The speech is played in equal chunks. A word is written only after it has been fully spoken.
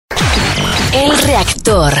El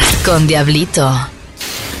reactor con Diablito.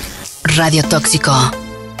 Radio Tóxico.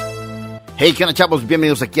 Hey, ¿qué onda, chavos?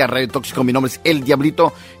 Bienvenidos aquí a Radio Tóxico. Mi nombre es El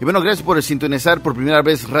Diablito. Y bueno, gracias por sintonizar por primera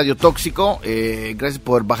vez Radio Tóxico. Gracias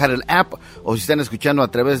por bajar el app. O si están escuchando a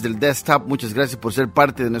través del desktop, muchas gracias por ser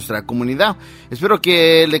parte de nuestra comunidad. Espero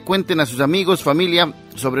que le cuenten a sus amigos, familia,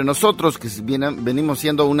 sobre nosotros, que venimos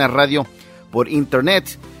siendo una radio por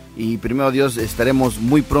internet. Y primero Dios, estaremos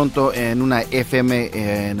muy pronto en una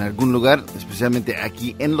FM en algún lugar, especialmente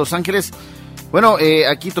aquí en Los Ángeles. Bueno,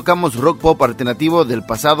 aquí tocamos rock pop alternativo del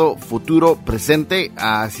pasado, futuro, presente.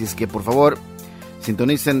 Así es que por favor,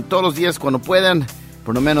 sintonicen todos los días cuando puedan,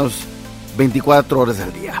 por lo menos 24 horas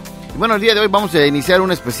al día. Y bueno, el día de hoy vamos a iniciar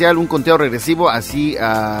un especial, un conteo regresivo así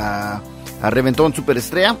a Reventón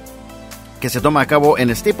Superestrella, que se toma a cabo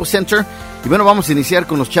en Staples Center. Y bueno, vamos a iniciar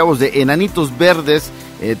con los chavos de Enanitos Verdes.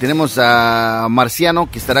 Tenemos a Marciano,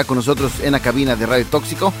 que estará con nosotros en la cabina de Radio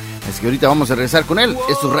Tóxico. Así que ahorita vamos a regresar con él.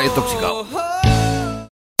 Esto es Radio Tóxico.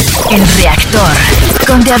 El reactor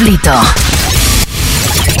con Diablito.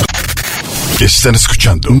 Están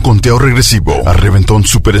escuchando un conteo regresivo a Reventón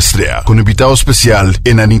Superestrella con invitado especial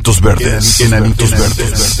Enanitos Verdes. Enanitos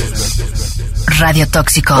Verdes. Radio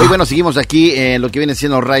Tóxico. Hoy, bueno, seguimos aquí en lo que viene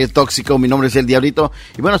siendo Radio Tóxico. Mi nombre es El Diablito.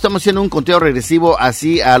 Y bueno, estamos haciendo un conteo regresivo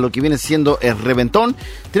así a lo que viene siendo el Reventón.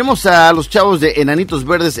 Tenemos a los chavos de Enanitos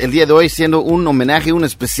Verdes el día de hoy siendo un homenaje, un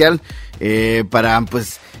especial para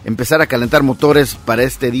pues empezar a calentar motores para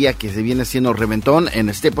este día que se viene siendo Reventón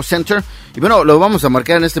en Staples Center. Y bueno, lo vamos a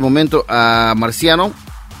marcar en este momento a Marciano.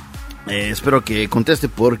 Espero que conteste,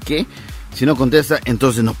 porque si no contesta,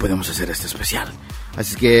 entonces no podemos hacer este especial.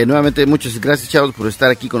 Así que nuevamente muchas gracias, chavos, por estar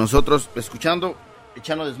aquí con nosotros, escuchando,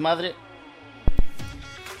 echando desmadre.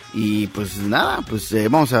 Y pues nada, pues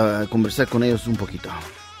vamos a conversar con ellos un poquito.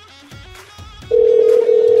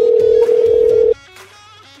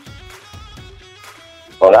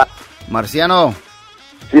 Hola. Marciano.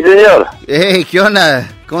 Sí, señor. Hey, ¿qué onda?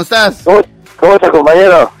 ¿Cómo estás? ¿Cómo estás,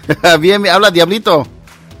 compañero? Bien, habla Diablito.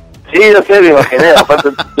 Sí, yo sé, me imaginé. Aparte,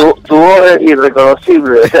 tu voz es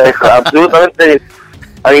irreconocible. O sea, es absolutamente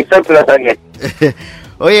al instante la saqué.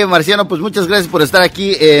 Oye, Marciano, pues muchas gracias por estar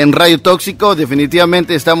aquí en Radio Tóxico.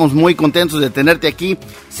 Definitivamente estamos muy contentos de tenerte aquí.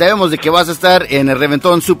 Sabemos de que vas a estar en el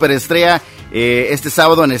Reventón Superestrella este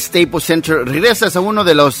sábado en Staples Center. Regresas a uno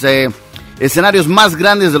de los escenarios más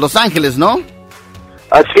grandes de Los Ángeles, ¿no?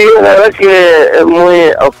 Así, la verdad que es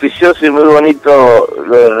muy auspicioso y muy bonito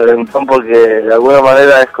lo de Reventón, porque de alguna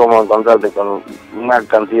manera es como encontrarte con una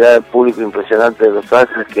cantidad de público impresionante de Los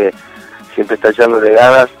Ángeles que siempre está echándole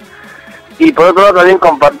ganas. Y por otro lado también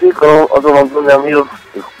compartir con otro montón de amigos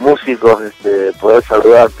músicos, poder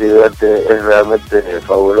saludarte y verte es realmente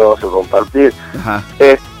fabuloso compartir. Ajá.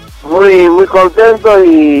 Muy muy contento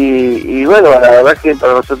y bueno, la verdad es que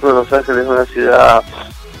para nosotros Los Ángeles es una ciudad,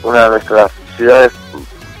 una de nuestras ciudades,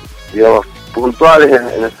 digamos, puntuales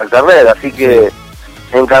en nuestra carrera, así que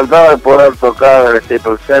encantado de poder tocar en el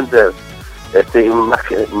Staples Center, y más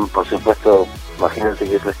que, por supuesto, imagínate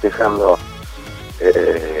que festejando.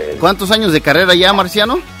 ¿Cuántos años de carrera ya,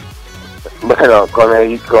 Marciano? Bueno,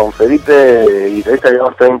 con Felipe y Esta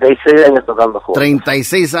llevamos 36 años tocando juntos.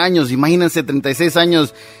 36 años, imagínense, 36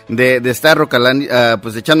 años de estar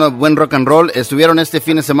pues echando buen rock and roll. Estuvieron este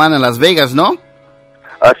fin de semana en Las Vegas, ¿no?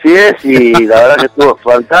 Así es, y la verdad que estuvo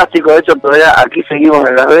fantástico. De hecho, todavía aquí seguimos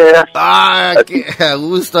en Las Vegas. ¡Ah, qué a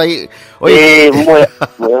gusto ahí! Oye, sí, muy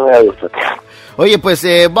a gusto. Oye, pues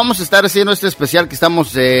vamos a estar haciendo este especial que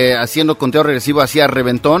estamos haciendo conteo regresivo hacia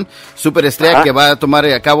Reventón Superestrella. Ajá. Que va a tomar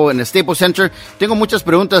a cabo en Staples Center. Tengo muchas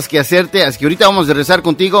preguntas que hacerte, así que ahorita vamos a regresar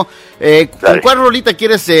contigo. ¿Con cuál rolita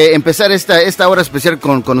quieres empezar esta hora especial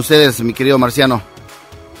con ustedes, mi querido Marciano?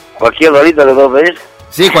 ¿Cualquier rolita le puedo pedir?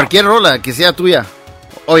 Sí, cualquier rola que sea tuya,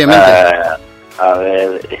 obviamente. A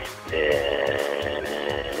ver,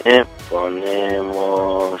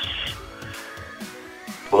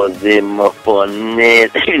 podemos poner,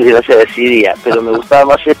 no sé deciría, pero me gustaba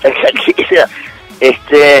más esta canción.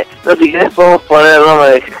 No, si querés podemos poner No me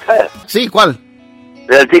dejes caer. Sí, ¿cuál?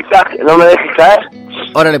 Del Tic Tac, No me dejes caer.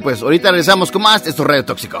 Órale, pues, ahorita regresamos con más. Esto es Radio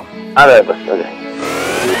Tóxico. A ver, pues, ok.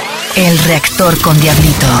 El reactor con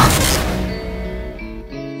Diablito.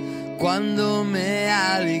 Cuando me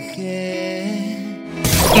alejé.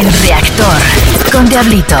 El reactor con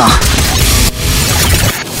Diablito.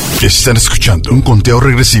 Están escuchando un conteo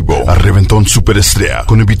regresivo a Reventón Superestrella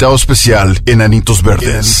con invitado especial Enanitos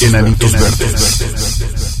Verdes. Enanitos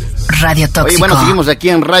Verdes. Radio Tóxico. Oye, bueno, seguimos aquí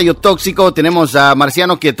en Radio Tóxico. Tenemos a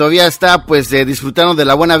Marciano, que todavía está pues disfrutando de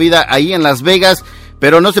la buena vida ahí en Las Vegas.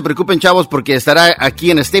 Pero no se preocupen, chavos, porque estará aquí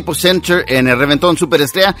en Staples Center, en el Reventón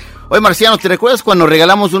Superestrella. Oye, Marciano, ¿te recuerdas cuando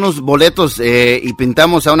regalamos unos boletos y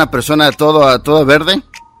pintamos a una persona todo verde?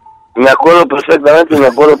 Me acuerdo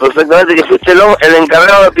perfectamente que fuiste el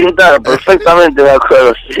encargado de pintar, perfectamente me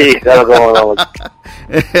acuerdo, sí, claro, como no.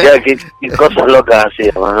 Qué cosas locas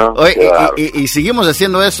hacíamos, ¿no? Oye, y seguimos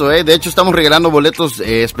haciendo eso, de hecho estamos regalando boletos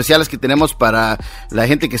especiales que tenemos para la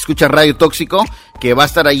gente que escucha Radio Tóxico, que va a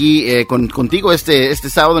estar allí contigo este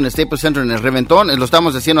sábado en el Staples Center en el Reventón. Lo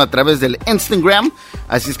estamos haciendo a través del Instagram,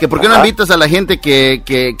 así es que ¿por qué no invitas a la gente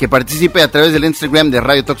que participe a través del Instagram de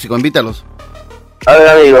Radio Tóxico? Invítalos. A ver,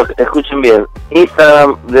 amigos, escuchen bien.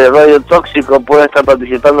 Instagram de Radio Tóxico puede estar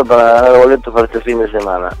participando para ganar boletos para este fin de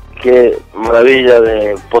semana. Qué maravilla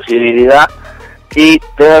de posibilidad. Y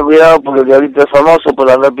tengan cuidado porque el diablito es famoso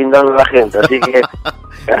por andar pintando a la gente, así que...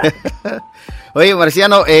 Oye,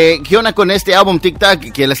 Marciano, ¿qué onda con este álbum Tic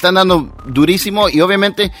Tac que le están dando durísimo? Y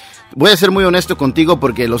obviamente voy a ser muy honesto contigo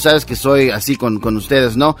porque lo sabes que soy así con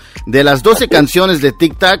ustedes, ¿no? De las 12 canciones de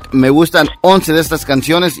Tic Tac, me gustan 11 de estas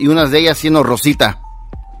canciones y unas de ellas siendo Rosita.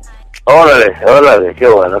 Órale, qué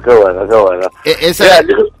bueno. Esa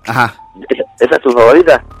es tu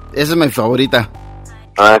favorita? Esa es mi favorita.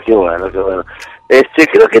 Ah, qué bueno.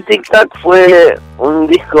 Creo que Tic Tac fue un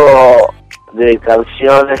disco de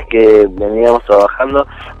canciones que veníamos trabajando,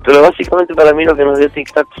 pero básicamente para mí lo que nos dio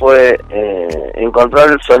Tic Tac fue encontrar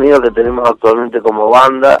el sonido que tenemos actualmente como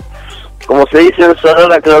banda. Como se dice en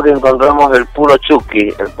Sonora, creo que encontramos el puro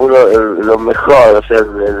Chucky, lo mejor, o sea,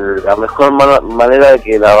 la mejor manera de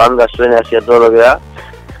que la banda suene hacia todo lo que da,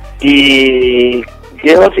 y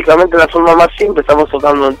que es básicamente la forma más simple. Estamos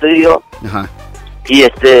tocando en trío. Ajá.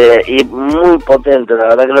 Y muy potente, la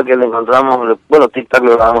verdad creo que le encontramos, bueno, Tic Tac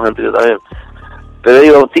lo grabamos en trío también, pero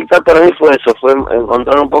digo, Tic Tac para mí fue eso, fue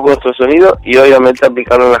encontrar un poco nuestro sonido y obviamente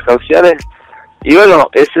aplicarlo en las canciones, y bueno,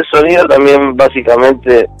 ese sonido también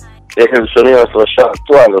básicamente es el sonido de nuestro show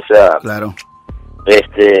actual, o sea, claro.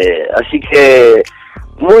 Así que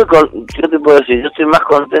yo te puedo decir, yo estoy más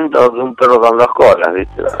contento que un perro con dos colas,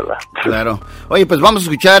 ¿viste? La verdad. Claro. Oye, pues vamos a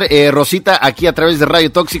escuchar Rosita aquí a través de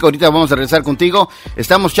Radio Tóxico. Ahorita vamos a regresar contigo.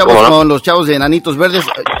 Estamos, chavos, con los chavos de Enanitos Verdes.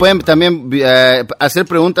 Pueden también hacer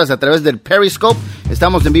preguntas a través del Periscope.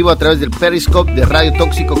 Estamos en vivo a través del Periscope de Radio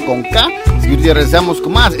Tóxico con K. Y ahorita regresamos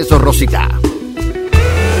con más. Eso es Rosita.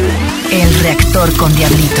 El reactor con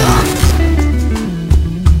Diablito.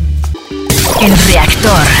 El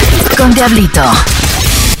reactor con Diablito.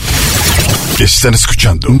 Están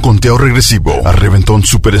escuchando un conteo regresivo a Reventón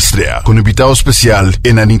Superestrella con invitado especial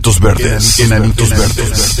Enanitos Verdes.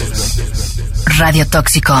 Radio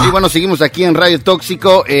Tóxico. Y bueno, seguimos aquí en Radio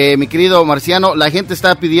Tóxico. Mi querido Marciano, la gente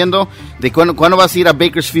está pidiendo de cuándo vas a ir a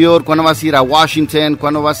Bakersfield, cuándo vas a ir a Washington,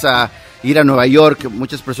 cuándo vas a ir a Nueva York.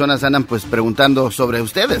 Muchas personas andan pues preguntando sobre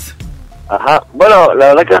ustedes. Ajá, bueno,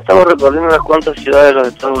 la verdad que estamos recorriendo unas cuantas ciudades de los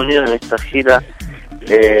Estados Unidos en esta gira,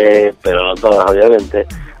 pero no todas, obviamente.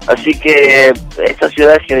 Así que estas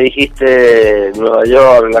ciudades que dijiste, Nueva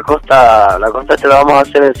York, la costa este la vamos a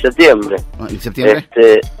hacer en septiembre. ¿En septiembre?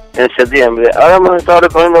 En septiembre. Ahora hemos estado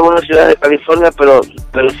recorriendo algunas ciudades de California, pero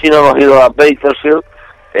sí no hemos ido a Bakersfield,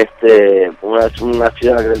 una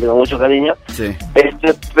ciudad que le tengo mucho cariño. Sí.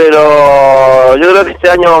 Pero yo creo que este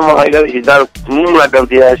año vamos a ir a visitar una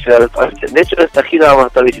cantidad de ciudades. De hecho, en esta gira vamos a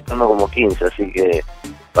estar visitando como 15, así que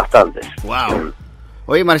bastantes. Wow.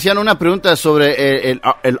 Oye, Marciano, una pregunta sobre el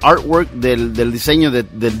artwork del diseño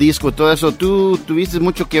del disco y todo eso. ¿Tú tuviste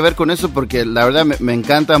mucho que ver con eso? Porque la verdad me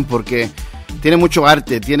encantan porque tiene mucho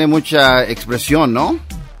arte, tiene mucha expresión, ¿no?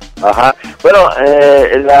 Ajá. Bueno,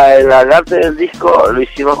 el arte del disco lo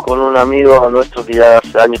hicimos con un amigo nuestro que ya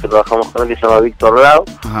hace años que trabajamos con él, que se llama Víctor Lau.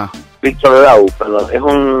 Ajá. Víctor Lau, perdón. Es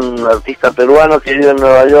un artista peruano que vive en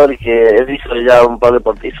Nueva York y que él hizo ya un par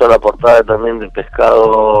de hizo la portada también del Pescado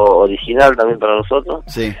original también para nosotros.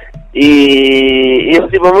 Sí. Y es un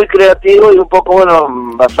tipo muy creativo y un poco, bueno,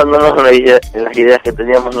 basándonos en las ideas que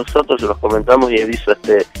teníamos nosotros, se los comentamos y él hizo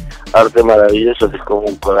este arte maravilloso que es como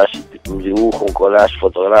un collage, un dibujo, un collage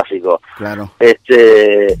fotográfico. Claro.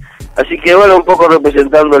 Así que bueno, un poco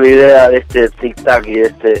representando la idea de este tic-tac y de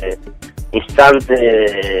este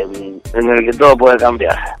instante en el que todo puede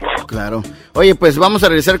cambiar. Claro. Oye, pues vamos a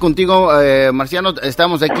regresar contigo, Marciano.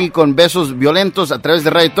 Estamos aquí con Besos Violentos a través de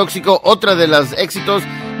Radio Tóxico, otra de los éxitos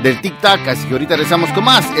del Tic Tac, así que ahorita regresamos con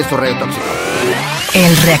más. Esto es Radio Tóxico.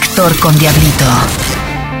 El reactor con Diablito.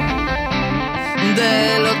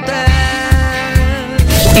 Del hotel.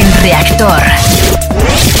 El reactor.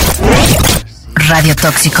 Radio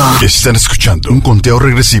Tóxico. Están escuchando un conteo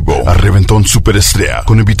regresivo a Reventón Superestrella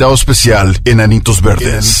con invitado especial Enanitos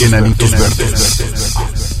Verdes.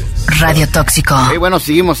 Radio Tóxico. Bueno,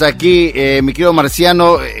 seguimos aquí, mi querido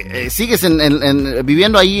Marciano. ¿Sigues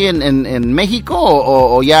viviendo ahí en México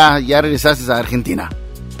o ya regresaste a Argentina?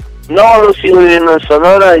 No, sigo viviendo en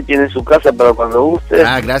Sonora y tiene su casa para cuando guste.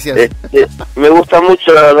 Gracias. Me gusta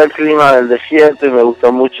mucho, la verdad, el clima del desierto, y me gusta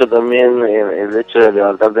mucho también el hecho de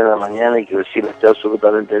levantarte en la mañana y que el cielo esté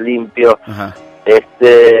absolutamente limpio. Ajá.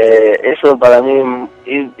 Eso para mí,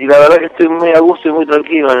 y la verdad que estoy muy a gusto y muy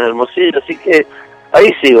tranquilo en Hermosillo, así que ahí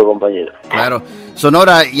sigo, compañero. Claro.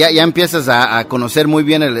 Sonora, ya empiezas a conocer muy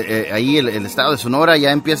bien ahí el estado de Sonora,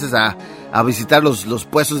 ya empiezas a visitar los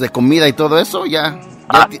puestos de comida y todo eso,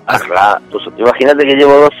 Claro, pues, imagínate que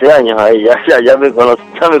llevo 12 años ahí, ya me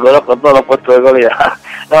conozco todos los puestos de comida.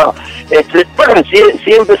 No,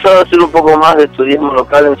 sí he empezado a hacer un poco más de turismo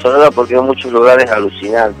local en Sonora, porque hay muchos lugares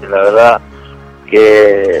alucinantes, la verdad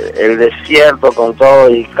que el desierto con todo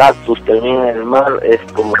y cactus termina en el mar, es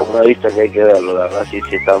como una vista que hay que verlo, la verdad sí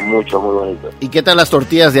está muy bonito. ¿Y qué tal las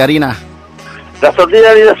tortillas de harina? Las tortillas de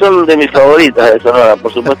harina son de mis favoritas de Sonora,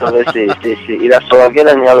 por supuesto que sí, y las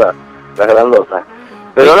sobaqueras ni hablar, las grandotas.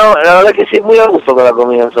 Pero no, la verdad que sí, muy a gusto con la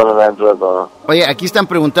comida en Sonora dentro de todo. Oye, aquí están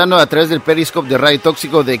preguntando a través del Periscope de Radio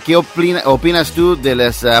Tóxico de qué opinas tú de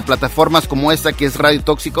las plataformas como esta que es Radio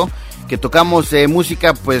Tóxico, que tocamos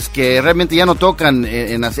música pues que realmente ya no tocan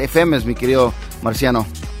en las FMs, mi querido Marciano.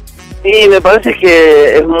 Sí, me parece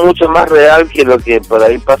que es mucho más real que lo que por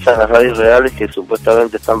ahí pasa en las radios reales, que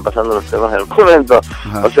supuestamente están pasando los temas del momento.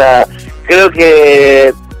 Ajá. O sea, creo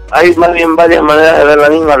que hay más bien varias maneras de ver la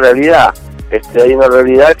misma realidad. Hay una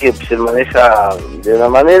realidad que se maneja de una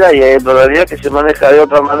manera y hay otra realidad que se maneja de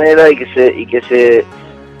otra manera, y que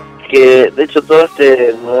de hecho todo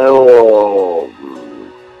este nuevo,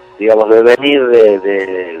 digamos, devenir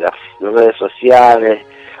de las redes sociales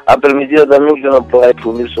ha permitido también que uno pueda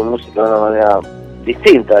difundir su música de una manera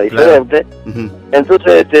distinta, diferente. Claro. Uh-huh.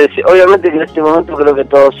 Entonces, obviamente que en este momento creo que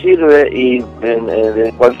todo sirve, y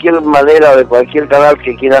de cualquier manera o de cualquier canal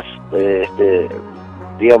que quieras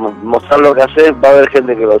digamos, mostrar lo que haces, va a haber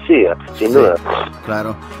gente que lo siga, sin duda.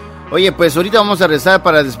 Claro. Oye, pues ahorita vamos a rezar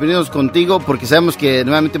para despedirnos contigo, porque sabemos que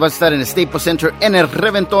nuevamente vas a estar en Staples Center en el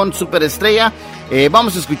Reventón Superestrella.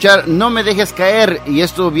 Vamos a escuchar No Me Dejes Caer, y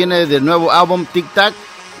esto viene del nuevo álbum Tic Tac.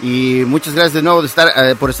 Y muchas gracias de nuevo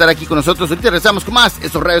por estar aquí con nosotros. Ahorita rezamos con más.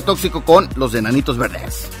 Esto es Radio Tóxico con los de Enanitos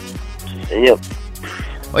Verdes. Señor.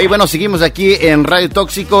 Oye, bueno, seguimos aquí en Radio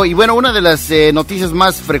Tóxico, y bueno, una de las noticias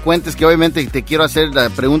más frecuentes que obviamente te quiero hacer la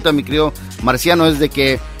pregunta, mi querido Marciano, es de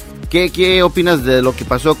que ¿qué opinas de lo que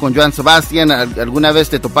pasó con Joan Sebastián? ¿Alguna vez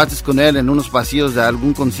te topaste con él en unos pasillos de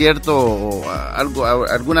algún concierto o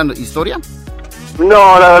alguna historia?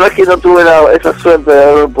 No, la verdad es que no tuve esa suerte de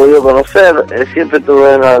haberlo podido conocer. Siempre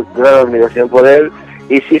tuve una gran admiración por él,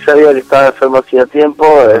 y sí sabía que estaba enfermo hacía tiempo.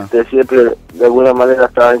 Siempre de alguna manera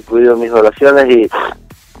estaba incluido en mis oraciones, y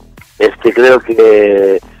creo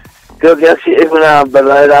que así es una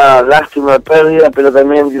verdadera lástima, pérdida, pero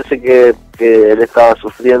también yo sé que él estaba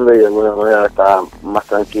sufriendo y de alguna manera estaba más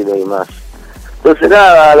tranquilo y más. Entonces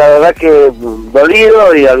nada, la verdad que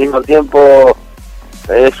dolido, y al mismo tiempo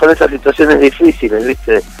son esas situaciones difíciles,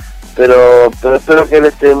 ¿viste? Pero espero que él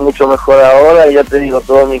esté mucho mejor ahora, y ya te digo,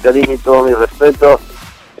 todo mi cariño y todo mi respeto.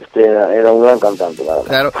 Era un gran cantante, la verdad.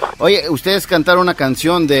 Claro. Oye, ustedes cantaron una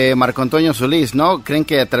canción de Marco Antonio Solís, ¿no? ¿Creen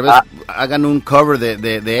que tal vez hagan un cover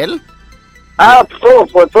de él?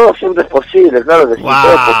 Todo siempre es posible, claro que sí.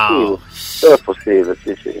 Wow. Todo es posible,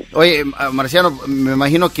 sí. Oye, Marciano, me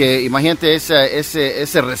imagino que, imagínate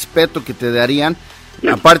ese respeto que te darían,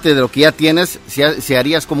 aparte de lo que ya tienes, si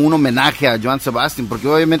harías como un homenaje a Joan Sebastián, porque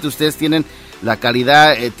obviamente ustedes tienen la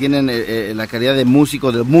calidad, la calidad de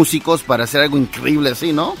músicos para hacer algo increíble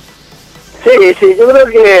así, ¿no? Sí, yo creo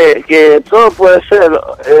que todo puede ser.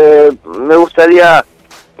 Me gustaría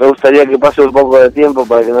que pase un poco de tiempo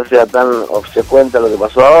para que no sea tan obsecuente lo que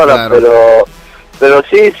pasó ahora, claro. Pero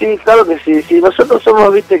sí, claro que sí. Nosotros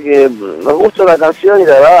somos, viste, que nos gusta la canción y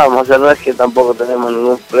la grabamos, o sea, no es que tampoco tenemos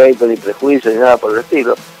ningún pleito ni prejuicio ni nada por el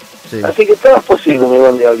estilo. Sí. Así que todo es posible, mi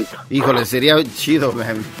buen diablito. Híjole, sería chido, mi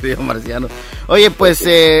querido Marciano. Oye, pues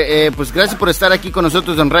gracias por estar aquí con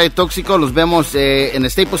nosotros en Radio Tóxico. Los vemos en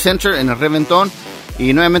Staples Center, en el Reventón.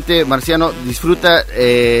 Y nuevamente, Marciano, disfruta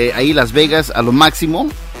ahí Las Vegas a lo máximo.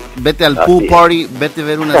 Vete al pool party, vete a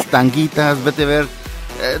ver unas tanguitas, vete a ver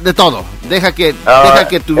de todo. Deja que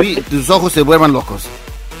tus ojos se vuelvan locos.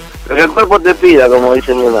 Lo que el cuerpo te pida, como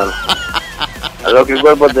dice mi hermano. A lo que el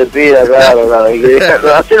cuerpo te pida, claro.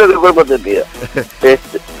 Hacé lo que el cuerpo te pida.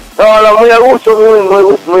 Muy a gusto,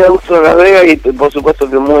 muy a gusto en Las Vegas, y por supuesto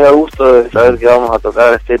que muy a gusto de saber que vamos a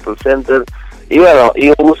tocar a Staples Center. Y bueno, y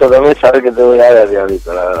un gusto también saber que te voy a ver,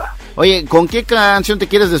 diablito, la verdad. Oye, ¿con qué canción te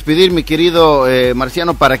quieres despedir, mi querido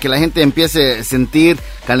Marciano, para que la gente empiece a sentir,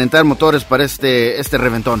 calentar motores para este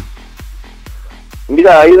reventón?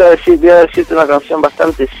 Mira, voy a decirte una canción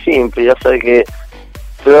bastante simple, ya sabes que...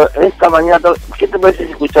 Pero en esta mañana, ¿qué te parece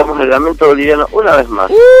si escuchamos el lamento boliviano una vez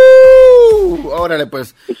más? Órale,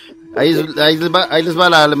 pues. Ahí les va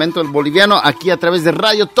el lamento boliviano, aquí a través de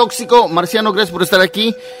Radio Tóxico. Marciano, gracias por estar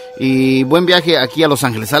aquí y buen viaje aquí a Los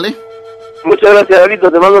Ángeles, ¿sale? Muchas gracias, David.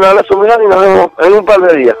 Te mando un abrazo muy grande y nos vemos en un par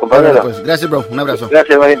de días, compañero. Vale, pues, gracias, bro. Un abrazo.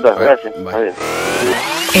 Gracias, Marito. Gracias. Bye.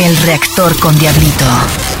 El reactor con Diablito.